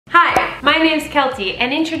My name's Keltie,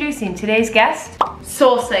 and introducing today's guest,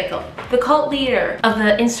 SoulCycle. The cult leader of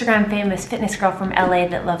the Instagram famous fitness girl from LA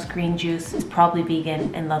that loves green juice, is probably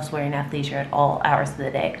vegan, and loves wearing athleisure at all hours of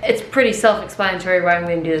the day. It's pretty self-explanatory why I'm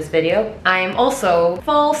going to do this video. I'm also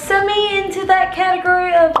fall semi into that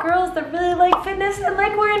category of girls that really like fitness and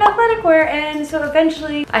like wearing athletic wear, and so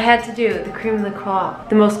eventually I had to do the cream of the crop,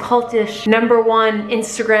 the most cultish, #1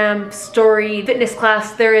 Instagram story fitness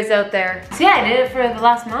class there is out there. So yeah, I did it for the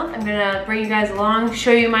last month. I'm gonna bring you guys along,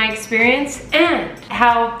 show you my experience, and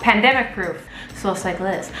how pandemic proof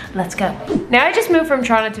SoulCycle is. Let's go. Now I just moved from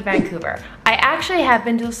Toronto to Vancouver. I actually have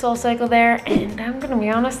been to a SoulCycle there, and I'm gonna be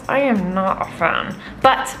honest, I am not a fan.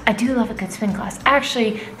 But I do love a good spin class.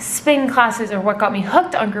 Actually, spin classes are what got me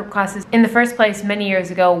hooked on group classes in the first place many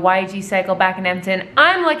years ago. YG Cycle back in Edmonton.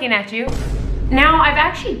 I'm looking at you. Now, I've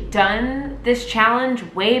actually done this challenge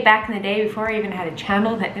way back in the day before I even had a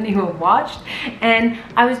channel that anyone watched, and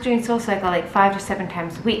I was doing SoulCycle like 5 to 7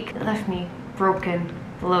 times a week. It left me broken,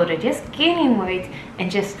 bloated, just gaining weight and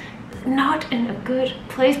just not in a good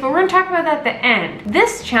place, but we're gonna talk about that at the end.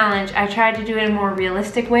 This challenge, I tried to do it in a more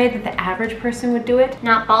realistic way that the average person would do it.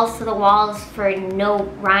 Not balls to the walls for no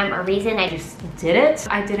rhyme or reason. I just did it.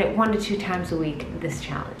 I did it 1 to 2 times a week, this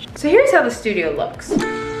challenge. So here's how the studio looks.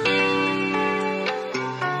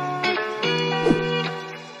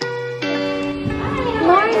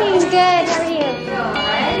 Morning, good. How are you?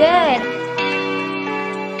 Good.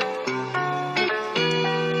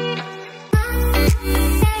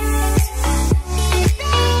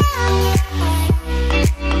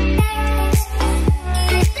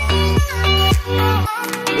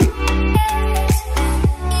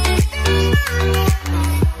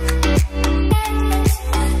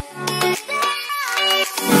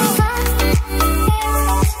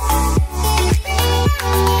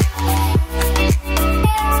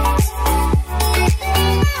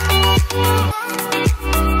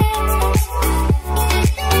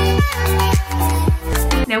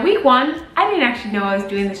 Week 1, I didn't actually know I was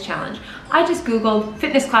doing this challenge. I just Googled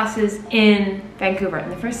fitness classes in Vancouver,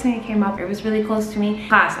 and the first thing that came up, it was really close to me.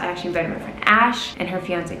 Class, I actually invited my friend Ash and her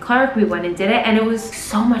fiance Clark. We went and did it, and it was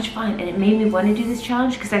so much fun, and it made me want to do this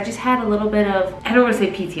challenge because I just had a little bit of, I don't want to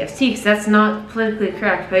say PTSD because that's not politically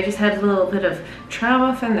correct, but I just had a little bit of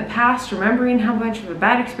trauma from the past, remembering how much of a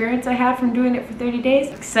bad experience I had from doing it for 30 days.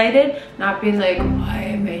 Excited, not being like, why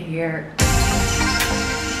am I here?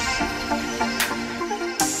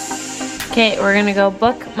 Okay, we're gonna go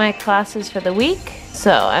book my classes for the week.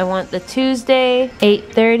 So I want the Tuesday,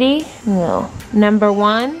 8:30, no,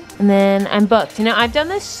 #1, and then I'm booked. You know, I've done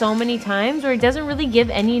this so many times where it doesn't really give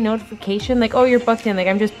any notification, like, oh, you're booked in, like,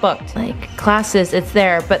 I'm just booked. Like, classes, it's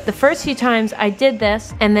there. But the first few times I did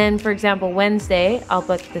this, and then, for example, Wednesday, I'll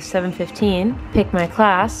book the 7:15, pick my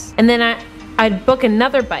class, and then I'd book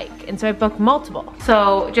another bike, and so I booked multiple.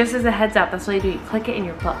 So just as a heads up, that's what you do, you click it and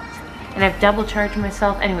you're booked. And I've double charged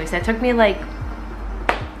myself. Anyways, that took me like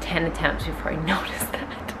 10 attempts before I noticed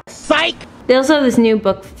that. Psych! They also have this new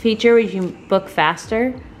book feature where you can book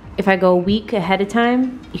faster. If I go a week ahead of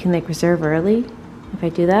time, you can like reserve early if I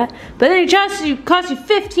do that. But then it costs you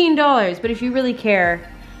 $15. But if you really care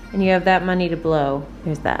and you have that money to blow,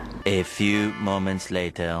 there's that. A few moments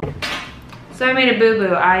later. So I made a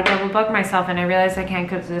boo-boo. I double booked myself and I realized I can't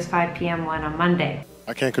go to this 5 p.m. one on Monday.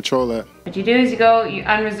 I can't control that. What you do is you go, you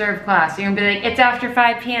unreserve class. You're gonna be like, it's after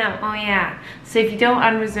 5 p.m. Oh yeah. So if you don't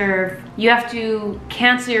unreserve, you have to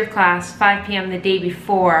cancel your class 5 p.m. the day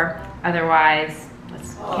before. Otherwise,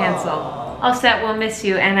 let's cancel. All set, we'll miss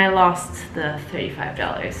you. And I lost the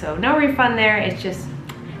 $35. So no refund there. It's just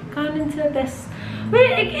gone into this.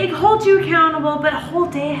 It holds you accountable, but a whole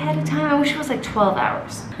day ahead of time. I wish it was like 12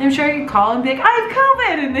 hours. I'm sure you could call and be like, I have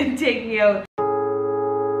COVID, and then take me out.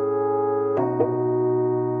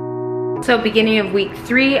 So beginning of week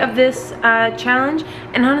 3 of this challenge,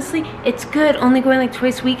 and honestly, it's good only going like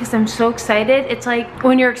twice a week because I'm so excited. It's like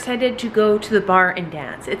when you're excited to go to the bar and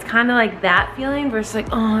dance. It's kind of like that feeling versus like,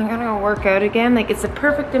 oh, I'm gonna go work out again. Like it's the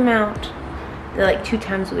perfect amount. They're like 2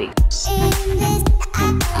 times a week.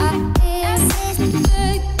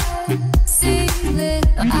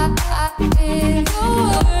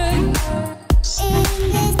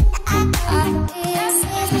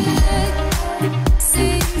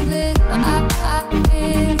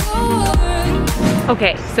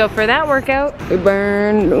 Okay, so for that workout, we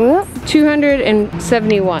burned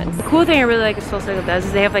 271. The cool thing I really like what SoulCycle does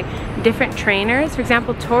is they have like different trainers. For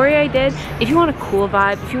example, Tori I did, if you want a cool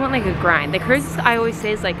vibe, if you want like a grind, like hers I always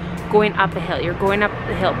say is like going up a hill. You're going up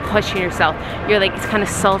the hill, pushing yourself. You're like, it's kind of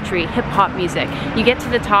sultry, hip hop music. You get to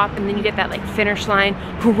the top and then you get that like finish line,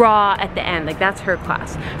 hurrah at the end. Like that's her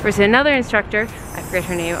class. Versus another instructor, I forget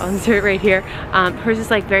her name, I'll insert it right here. Hers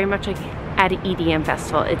is like very much like at an EDM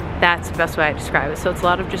festival. That's the best way I describe it. So it's a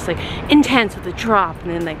lot of just like intense with a drop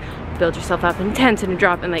and then like build yourself up, intense and a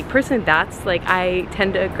drop. And like personally that's like, I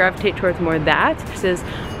tend to gravitate towards more that. This is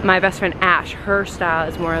my best friend Ash, her style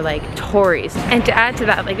is more like Tori's. And to add to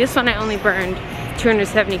that, like this one I only burned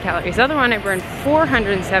 270 calories. The other one I burned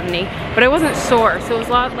 470, but I wasn't sore, so it was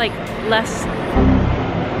a lot like less.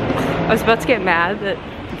 I was about to get mad that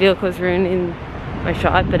the vehicle was ruining my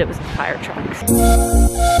shot, but it was the fire trucks.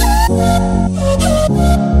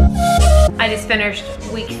 I just finished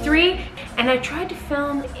week 3 and I tried to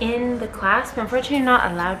film in the class, but unfortunately I'm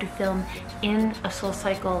not allowed to film in a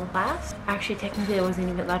SoulCycle class. Actually, technically I wasn't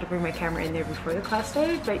even allowed to bring my camera in there before the class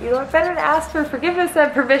started, but you know what, better to ask for forgiveness than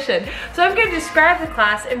permission. So I'm gonna describe the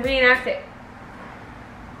class and reenact it.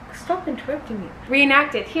 Stop interrupting me.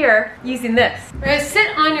 Reenact it here using this. We're gonna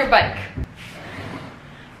sit on your bike.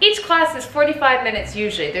 Each class is 45 minutes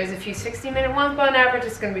usually. There's a few 60-minute ones, but on average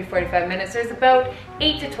it's going to be 45 minutes. There's about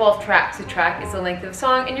 8 to 12 tracks. A track is the length of a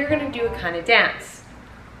song, and you're going to do a kind of dance.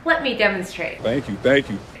 Let me demonstrate. Thank you, thank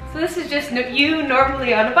you. So this is just you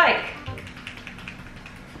normally on a bike.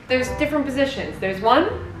 There's different positions. There's one,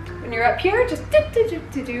 when you're up here, just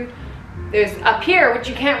do. There's up here, which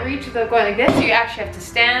you can't reach without going like this, so you actually have to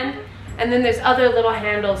stand. And then there's other little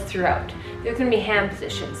handles throughout. There's gonna be hand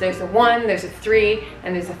positions. There's a 1, there's a 3,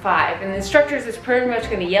 and there's a 5. And the instructors is pretty much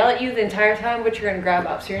gonna yell at you the entire time, but you're gonna grab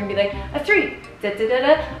up. So you're gonna be like, a 3,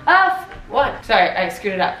 off, 1. Sorry, I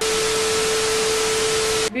screwed it up.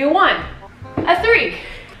 Be a 1, a 3.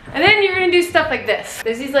 And then you're gonna do stuff like this.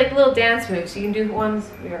 There's these like little dance moves. You can do ones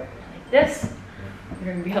where you're like this.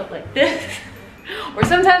 You're gonna be up like this. Or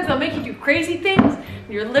sometimes they'll make you do crazy things.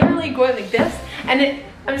 You're literally going like this. And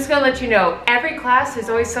I'm just gonna let you know, every class there's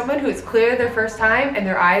always someone who is clear their first time and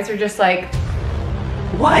their eyes are just like,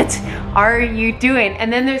 what are you doing?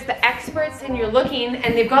 And then there's the experts and you're looking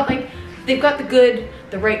and they've got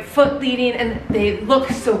the right foot leading and they look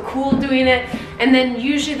so cool doing it. And then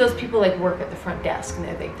usually those people like work at the front desk and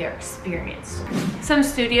they're experienced. Some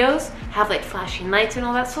studios have like flashing lights and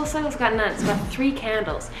all that. SoulCycle's got none. It's got 3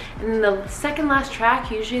 candles. And then the second last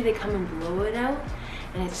track, usually they come and blow it out.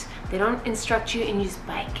 And they don't instruct you and you just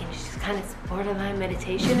bike and you just kind of borderline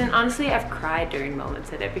meditation. And honestly, I've cried during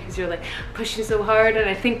moments in it because you're like pushing so hard. And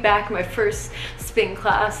I think back my first spin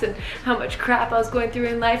class and how much crap I was going through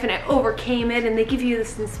in life and I overcame it. And they give you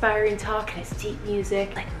this inspiring talk and it's deep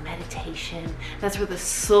music, like meditation. That's where the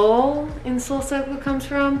soul in SoulCycle comes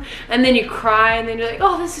from. And then you cry and then you're like,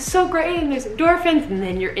 oh, this is so great. And there's endorphins and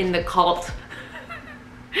then you're in the cult.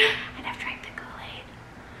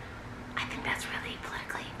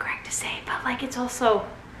 But like it's also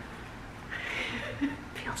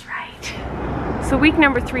feels right. So week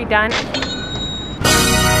number 3 done.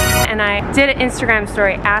 And I did an Instagram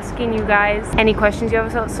story asking you guys any questions you have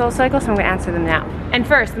about SoulCycle, so I'm gonna answer them now. And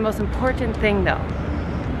first, the most important thing though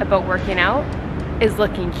about working out is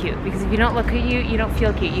looking cute. Because if you don't look cute, you don't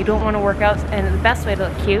feel cute. You don't want to work out, and the best way to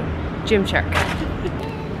look cute, Gymshark.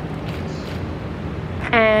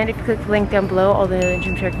 And if you click the link down below, all the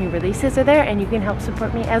Gymshark new releases are there and you can help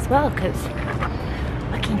support me as well because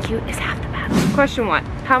looking cute is half the battle. Question 1,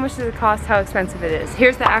 how much does it cost, how expensive it is?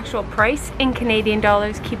 Here's the actual price in Canadian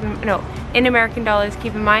dollars, in American dollars,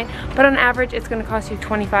 keep in mind. But on average, it's gonna cost you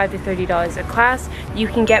 $25 to $30 a class. You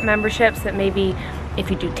can get memberships that maybe if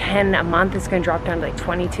you do 10 a month, it's gonna drop down to like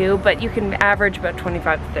 22, but you can average about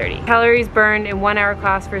 25 to 30. Calories burned in 1 hour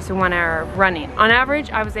class versus 1 hour running. On average,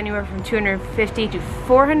 I was anywhere from 250 to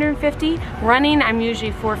 450. Running, I'm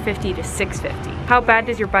usually 450 to 650. How bad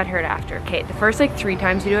does your butt hurt after? Okay, the first like 3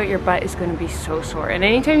 times you do it, your butt is gonna be so sore. And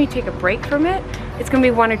anytime you take a break from it, it's gonna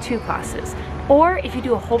be 1 or 2 classes. Or if you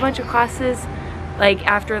do a whole bunch of classes, like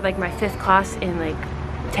after like my 5th class in like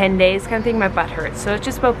 10 days kind of thing, my butt hurts. So it's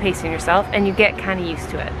just about pacing yourself and you get kind of used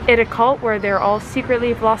to it. At a cult where they're all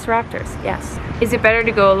secretly velociraptors, yes. Is it better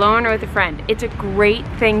to go alone or with a friend? It's a great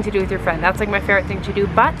thing to do with your friend. That's like my favorite thing to do,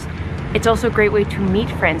 but it's also a great way to meet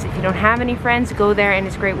friends. If you don't have any friends, go there and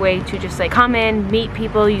it's a great way to just like come in, meet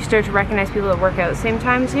people. You start to recognize people that work out at the same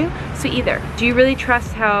time as you. So either, do you really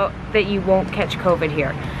trust that you won't catch COVID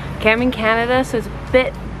here? Okay, I'm in Canada, so it's a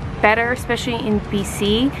bit better, especially in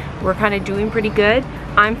BC. We're kind of doing pretty good.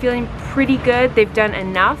 I'm feeling pretty good. They've done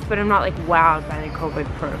enough, but I'm not like wowed by the COVID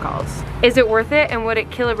protocols. Is it worth it, and would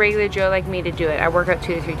it kill a regular Joe like me to do it? I work out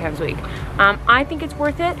 2 to 3 times a week. I think it's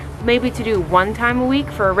worth it, maybe to do 1 time a week.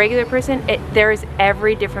 For a regular person, there is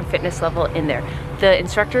every different fitness level in there. The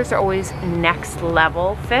instructors are always next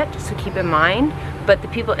level fit, so keep in mind. But the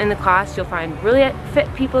people in the class, you'll find really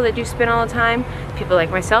fit people that do spin all the time, people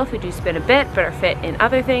like myself who do spin a bit but are fit in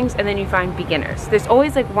other things, and then you find beginners. There's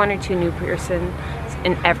always like 1 or 2 new persons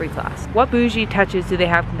in every class. What bougie touches do they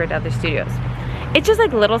have compared to other studios? It's just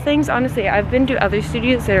like little things. Honestly, I've been to other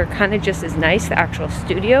studios that are kind of just as nice, the actual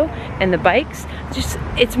studio and the bikes.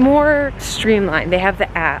 It's more streamlined. They have the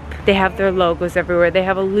app, they have their logos everywhere, they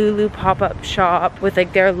have a Lulu pop-up shop with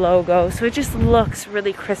like their logo, so it just looks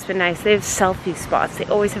really crisp and nice. They have selfie spots. They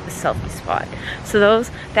always have a selfie spot. So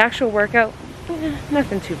the actual workout,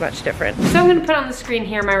 nothing too much different. So I'm gonna put on the screen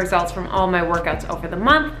here my results from all my workouts over the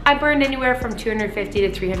month. I burned anywhere from 250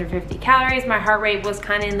 to 350 calories. My heart rate was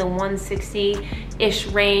kind of in the 160-ish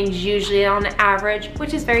range, usually on average,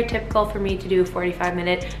 which is very typical for me to do a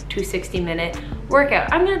 45-minute to 60-minute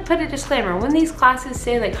workout. I'm gonna put a disclaimer. When these classes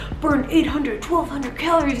say like burn 800, 1200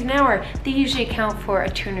 calories an hour, they usually account for a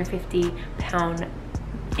 250-pound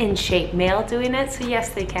in shape male doing it. So yes,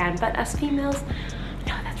 they can, but us females,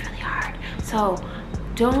 no, that's really hard. So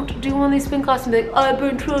don't do one of these spin classes and be like, I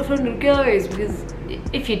burned 1200 calories, because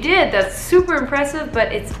if you did, that's super impressive,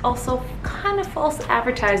 but it's also kind of false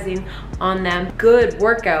advertising on them. Good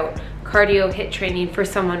workout, cardio HIIT training for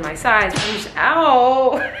someone my size. I'm just,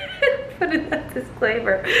 ow, put in that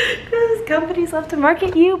disclaimer, because companies love to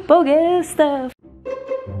market you bogus stuff.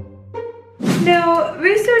 Now,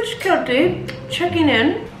 Research Keltie checking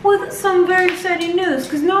in with some very exciting news,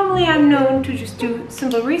 because normally I'm known to just do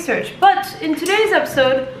simple research, but in today's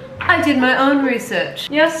episode, I did my own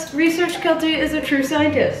research. Yes, Research Keltie is a true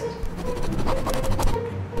scientist.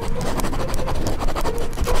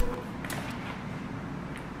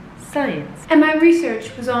 Science. And my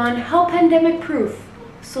research was on how pandemic proof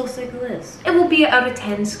SoulCycle is. It will be out of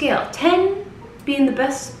 10 scale. 10 being the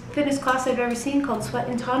best fitness class I've ever seen, called Sweat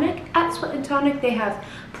and Tonic. At Sweat and Tonic, they have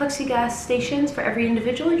plexiglass stations for every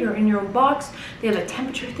individual. You're in your own box. They have a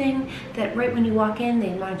temperature thing that right when you walk in,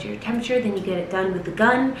 they monitor your temperature, then you get it done with the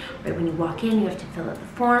gun. Right when you walk in, you have to fill out the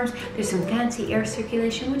forms. There's some fancy air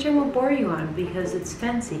circulation, which I won't bore you on because it's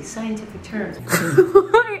fancy, scientific terms.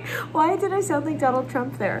 Why did I sound like Donald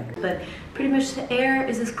Trump there? But pretty much the air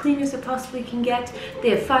is as clean as it possibly can get. They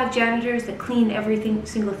have 5 janitors that clean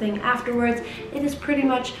single thing afterwards. It is pretty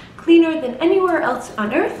much cleaner than anywhere else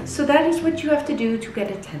on earth. So that is what you have to do to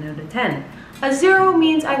get a 10 out of 10. A 0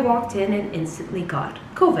 means I walked in and instantly got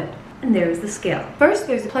COVID. And there's the scale. First,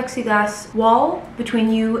 there's a plexiglass wall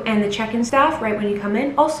between you and the check-in staff right when you come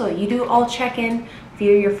in. Also, you do all check-in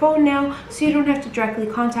via your phone now, so you don't have to directly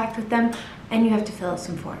contact with them, and you have to fill out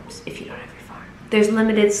some forms if you don't have your form. There's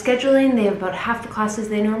limited scheduling. They have about half the classes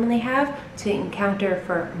they normally have to encounter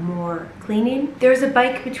for more cleaning. There's a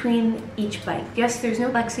bike between each bike. Yes, there's no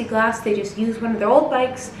plexiglass. They just use one of their old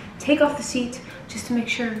bikes, take off the seat just to make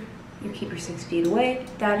sure you keep your 6 feet away.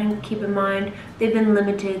 That and keep in mind, they've been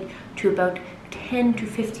limited to about 10 to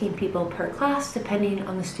 15 people per class, depending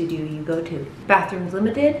on the studio you go to. Bathrooms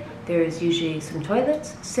limited. There's usually some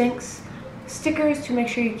toilets, sinks, stickers to make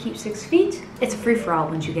sure you keep 6 feet. It's a free-for-all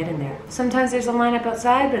once you get in there. Sometimes there's a lineup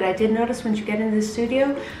outside, but I did notice once you get into the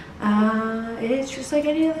studio, it's just like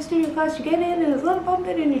any other studio class. You get in and it's a little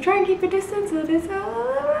bumpy and you try and keep your distance, and it's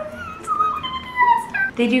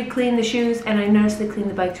they do clean the shoes, and I noticed they clean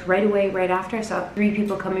the bikes right away, right after. I saw 3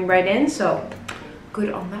 people coming right in, so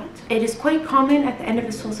good on that. It is quite common at the end of a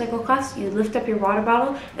SoulCycle class, you lift up your water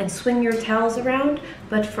bottle and swing your towels around,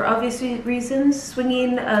 but for obvious reasons,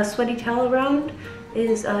 swinging a sweaty towel around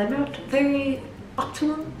is not very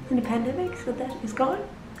optimal in a pandemic, so that is gone.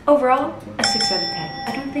 Overall, a 6 out of 10.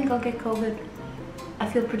 I don't think I'll get COVID. I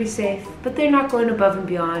feel pretty safe, but they're not going above and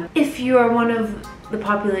beyond. If you are one of the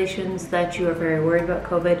populations that you are very worried about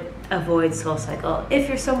COVID, avoid SoulCycle. If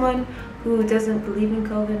you're someone who doesn't believe in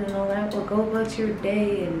COVID and all that, well, go about your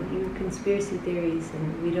day and your conspiracy theories,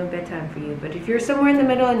 and we don't got time for you. But if you're somewhere in the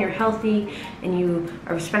middle and you're healthy and you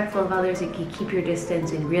are respectful of others and you keep your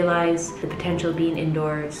distance and realize the potential of being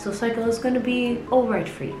indoors, SoulCycle is going to be all right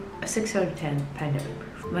for you. A 6 out of 10, pandemic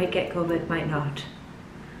proof. Might get COVID, might not.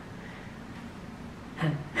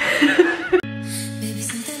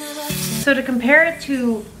 So to compare it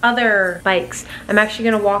to other bikes, I'm actually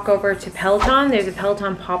gonna walk over to Peleton. There's a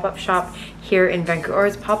Peleton pop-up shop here in Vancouver, or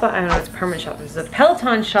it's pop-up, I don't know, it's a permanent shop. There's a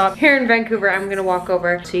Peleton shop here in Vancouver. I'm gonna walk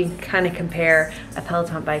over so you can kind of compare a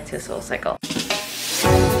Peleton bike to a SoulCycle.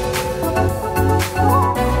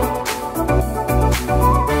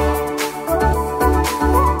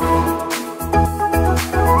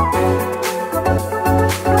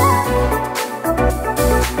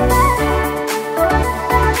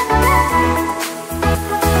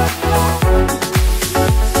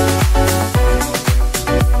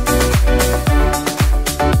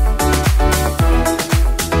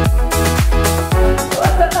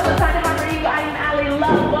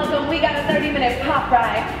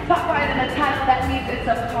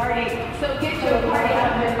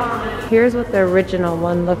 Here's what the original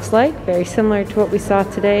one looks like. Very similar to what we saw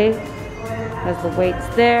today. Has the weights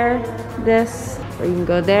there, this, or you can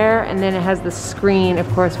go there, and then it has the screen, of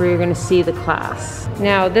course, where you're gonna see the class.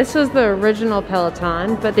 Now, this was the original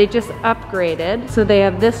Peloton, but they just upgraded. So they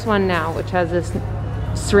have this one now, which has this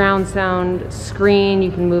surround sound screen.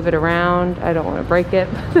 You can move it around. I don't wanna break it,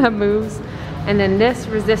 that moves. And then this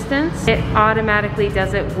resistance, it automatically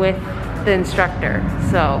does it with the instructor.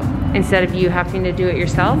 So instead of you having to do it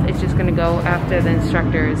yourself, it's just gonna go after the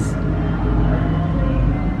instructor's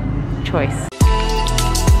choice.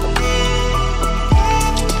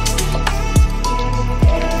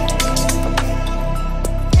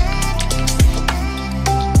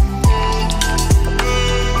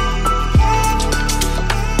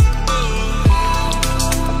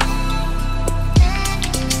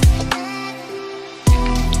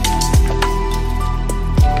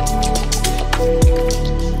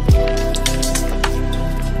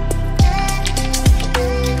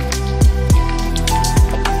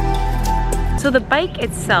 So the bike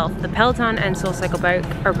itself, the Peloton and SoulCycle bike,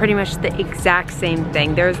 are pretty much the exact same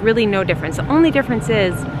thing. There's really no difference. The only difference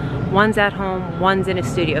is one's at home, one's in a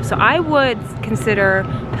studio. So I would consider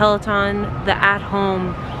Peloton the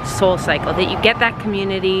at-home SoulCycle, that you get that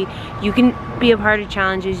community, you can be a part of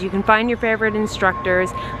challenges, you can find your favorite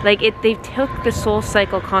instructors. Like they took the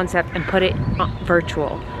SoulCycle concept and put it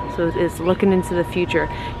virtual. So it's looking into the future.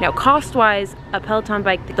 Now cost-wise, a Peloton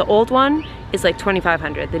bike, the old one is like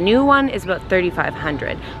 $2,500. The new one is about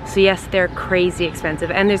 $3,500. So yes, they're crazy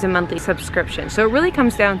expensive, and there's a monthly subscription. So it really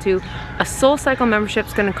comes down to a SoulCycle membership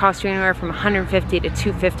is gonna cost you anywhere from $150 to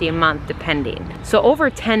 $250 a month, depending. So over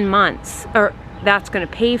 10 months, or that's gonna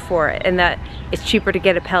pay for it, and that it's cheaper to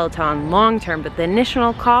get a Peloton long-term, but the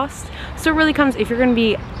initial cost, so it really comes, if you're gonna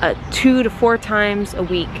be 2 to 4 times a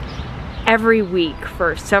week, every week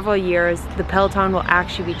for several years, the Peloton will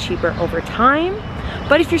actually be cheaper over time.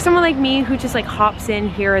 But if you're someone like me who just like hops in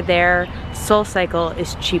here or there, SoulCycle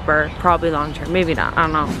is cheaper, probably long term. Maybe not, I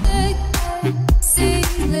don't know.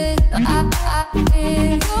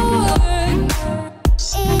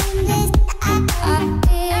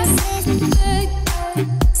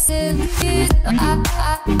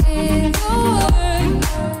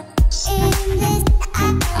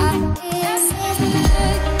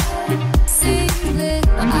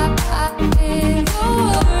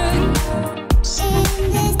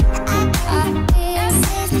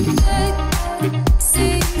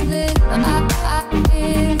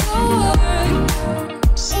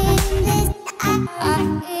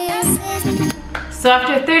 So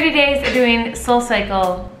after 30 days of doing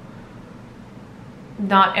SoulCycle,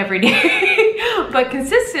 not every day, but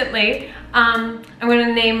consistently, I'm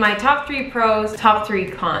gonna name my top 3 pros, top 3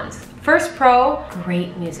 cons. First pro,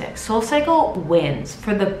 great music. SoulCycle wins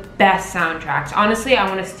for the best soundtracks. Honestly, I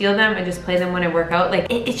wanna steal them and just play them when I work out. Like,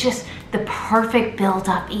 it's just the perfect build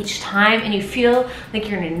up each time, and you feel like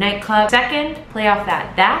you're in a nightclub. Second, play off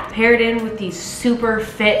that paired in with these super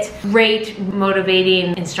fit, great,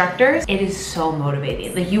 motivating instructors. It is so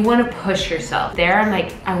motivating. Like, you wanna push yourself. There, I'm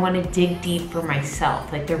like, I wanna dig deep for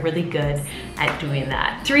myself. Like, they're really good at doing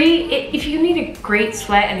that. 3, if you need a great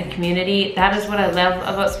sweat and a community, that is what I love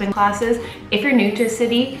about spin classes. If you're new to a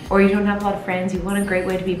city or you don't have a lot of friends, you want a great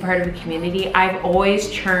way to be part of a community, I've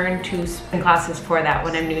always turned to spin classes for that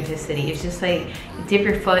when I'm new to a city. It's just like, you dip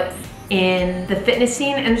your foot in the fitness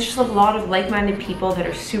scene, and there's just a lot of like-minded people that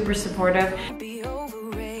are super supportive.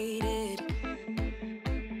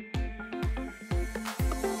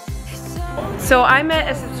 So I met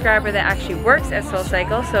a subscriber that actually works at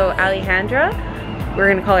SoulCycle, so Alejandra. We're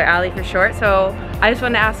gonna call her Ali for short. So I just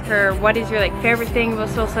wanted to ask her, what is your favorite thing about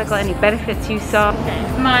SoulCycle? Any benefits you saw?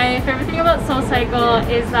 Okay. My favorite thing about SoulCycle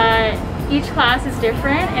is that each class is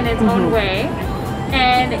different in its own way,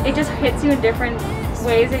 and it just hits you in different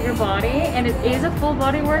ways at your body, and it is a full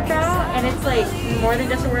body workout, and it's like more than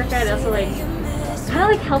just a workout. It also like kind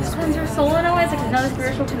of like helps cleanse your soul in a way. It's like another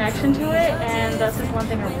spiritual connection to it, and that's just one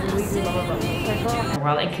thing I really love about SoulCycle.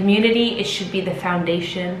 Well, in community, it should be the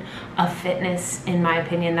foundation of fitness, in my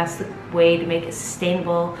opinion. That's the way to make it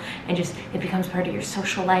sustainable, and just it becomes part of your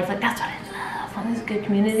social life. Like, that's what I love. When there's a good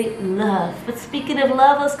community, love. But speaking of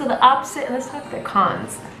love, let's go the opposite and let's talk the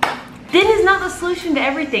cons. Thin is not the solution to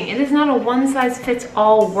everything. It is not a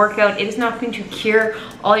one-size-fits-all workout. It is not going to cure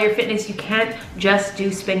all your fitness. You can't just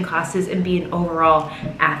do spin classes and be an overall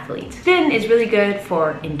athlete. Thin is really good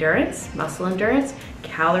for endurance, muscle endurance,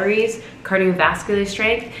 calories, cardiovascular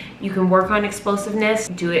strength. You can work on explosiveness,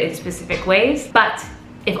 do it in specific ways. But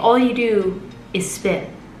if all you do is spin,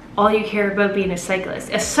 all you care about being a cyclist.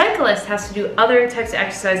 A cyclist has to do other types of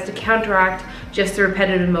exercise to counteract just the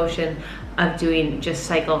repetitive motion of doing just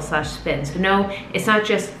cycle/spin. So no, it's not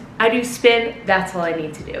just I do spin, that's all I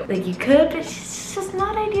need to do. Like you could, but it's just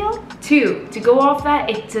not ideal. 2, to go off that,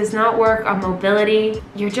 it does not work on mobility.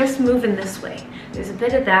 You're just moving this way. There's a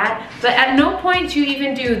bit of that, but at no point you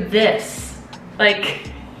even do this. Like,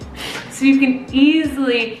 so you can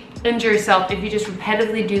easily injure yourself if you just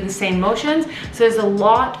repetitively do the same motions. So there's a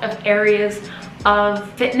lot of areas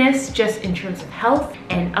of fitness just in terms of health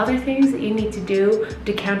and other things that you need to do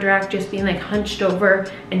to counteract just being like hunched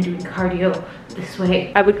over and doing cardio this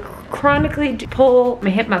way. I would chronically pull my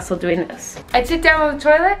hip muscle doing this. I'd sit down on the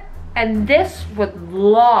toilet and this would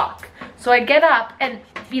lock. So I'd get up and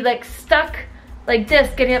be like stuck like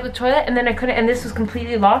this getting up the toilet, and then I couldn't, and this was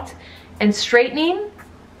completely locked, and straightening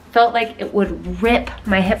felt like it would rip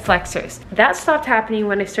my hip flexors. That stopped happening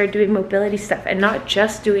when I started doing mobility stuff and not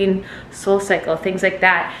just doing Soul Cycle, things like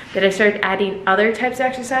that. That I started adding other types of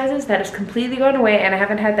exercises that has completely gone away, and I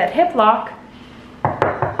haven't had that hip lock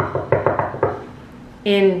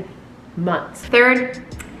in months. 3rd,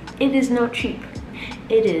 it is not cheap.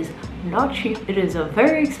 It is not cheap. It is a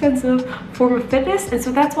very expensive form of fitness, and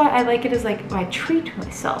so that's why I like it as like I treat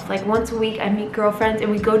myself. Like once a week I meet girlfriends and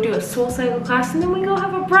we go do a Soul Cycle class, and then we go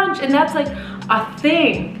have a brunch, and that's like a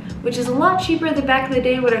thing, which is a lot cheaper than back in the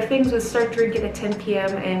day when our things would start drinking at 10 p.m.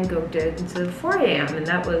 and go to instead of 4 a.m. and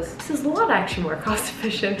this is a lot actually more cost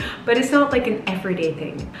efficient, but it's not like an everyday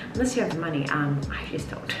thing unless you have the money. I just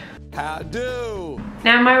don't. How do?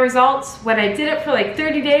 Now my results, when I did it for like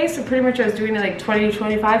 30 days, so pretty much I was doing it like 20 to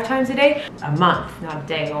 25 times a day, a month, not a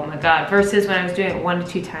day, oh my God, versus when I was doing it 1 to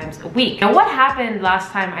 2 times a week. Now what happened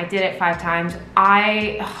last time I did it 5 times,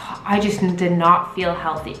 I just did not feel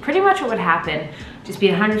healthy. Pretty much what would happen, just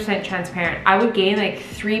being 100% transparent, I would gain like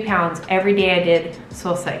 3 pounds every day I did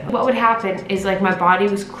Soul Cycle. What would happen is like my body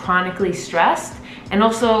was chronically stressed, and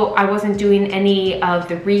also I wasn't doing any of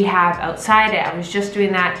the rehab outside it. I was just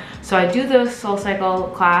doing that. So I do the Soul Cycle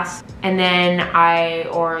class, and then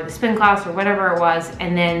or the spin class or whatever it was,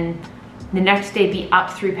 and then the next day be up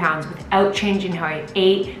 3 pounds without changing how I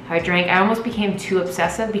ate, how I drank. I almost became too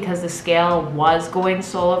obsessive because the scale was going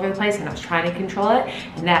so all over the place and I was trying to control it,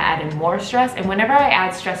 and that added more stress. And whenever I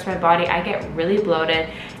add stress to my body, I get really bloated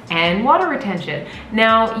and water retention.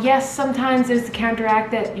 Now, yes, sometimes there's the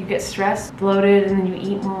counteract that you get stressed, bloated, and then you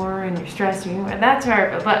eat more and you're stressed, and that's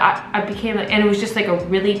hard. But I became like, and it was just like a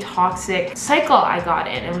really toxic cycle I got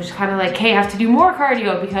in. It was just kind of like, hey, I have to do more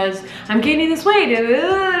cardio because I'm gaining this weight.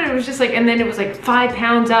 And it was just like, and then it was like 5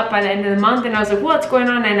 pounds up by the end of the month, and I was like, what's going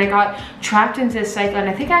on? And I got trapped into this cycle, and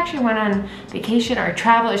I think I actually went on vacation or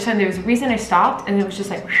travel or something. There was a reason I stopped, and it was just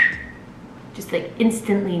like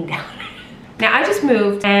instantly down. Now I just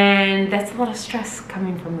moved, and that's a lot of stress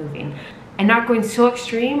coming from moving and not going so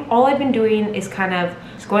extreme. All I've been doing is kind of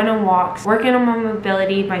just going on walks, working on my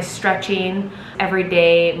mobility, my stretching,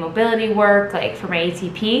 everyday mobility work, like for my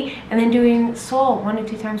ATP, and then doing Soul 1 to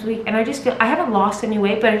 2 times a week. And I just feel, I haven't lost any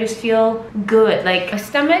weight, but I just feel good. Like my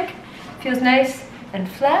stomach feels nice and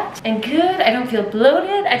flat and good. I don't feel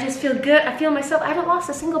bloated. I just feel good. I feel myself. I haven't lost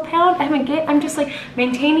a single pound. I'm just like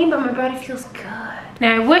maintaining, but my body feels good.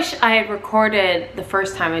 Now I wish I had recorded the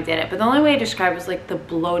first time I did it, but the only way I described was like the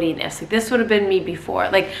bloatiness. Like this would have been me before.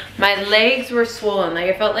 Like my legs were swollen. Like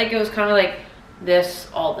I felt like it was kind of like this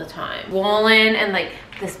all the time. Swollen and like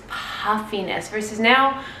this puffiness, versus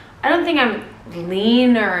now I don't think I'm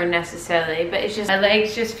leaner necessarily, but it's just my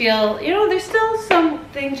legs just feel, you know, there's still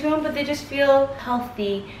something to them, but they just feel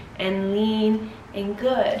healthy and lean and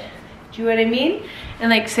good. Do you know what I mean? And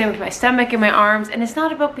like same with my stomach and my arms. And it's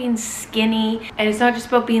not about being skinny, and it's not just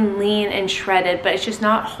about being lean and shredded, but it's just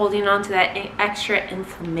not holding on to that extra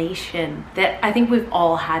inflammation that I think we've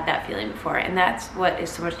all had that feeling before. And that's what is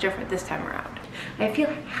so much different this time around. I feel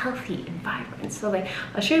healthy and vibrant. So like,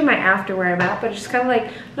 I'll show you my after where I'm at, but it's just kind of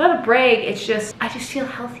like, not a brag, it's just, I just feel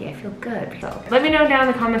healthy, I feel good. So let me know down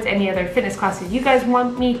in the comments any other fitness classes you guys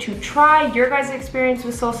want me to try, your guys' experience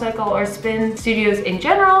with Soul Cycle or spin studios in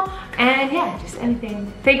general, and yeah, just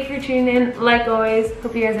anything. Thank you for tuning in, like always.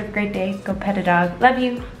 Hope you guys have a great day. Go pet a dog. Love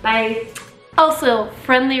you, bye. Also,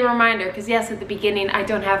 friendly reminder, because yes, at the beginning, I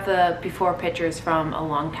don't have the before pictures from a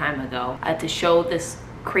long time ago to show this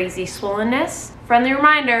crazy swollenness. Friendly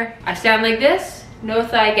reminder, I stand like this, no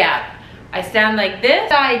thigh gap. I stand like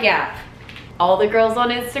this, thigh gap. all the girls on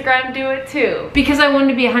Instagram do it too. Because I wanted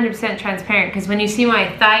to be 100% transparent, because when you see my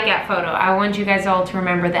thigh gap photo, I want you guys all to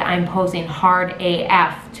remember that I'm posing hard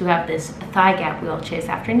AF to have this thigh gap we'll chase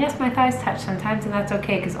after. And yes, my thighs touch sometimes, and that's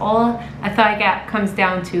okay, because all a thigh gap comes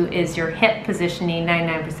down to is your hip positioning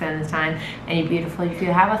 99% of the time. And you're beautiful if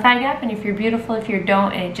you have a thigh gap, and if you're beautiful if you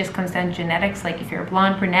don't, and it just comes down to genetics, like if you're a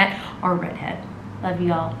blonde, brunette, or redhead. Love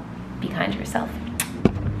you all. Be kind to yourself.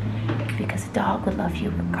 Because a dog would love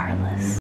you regardless.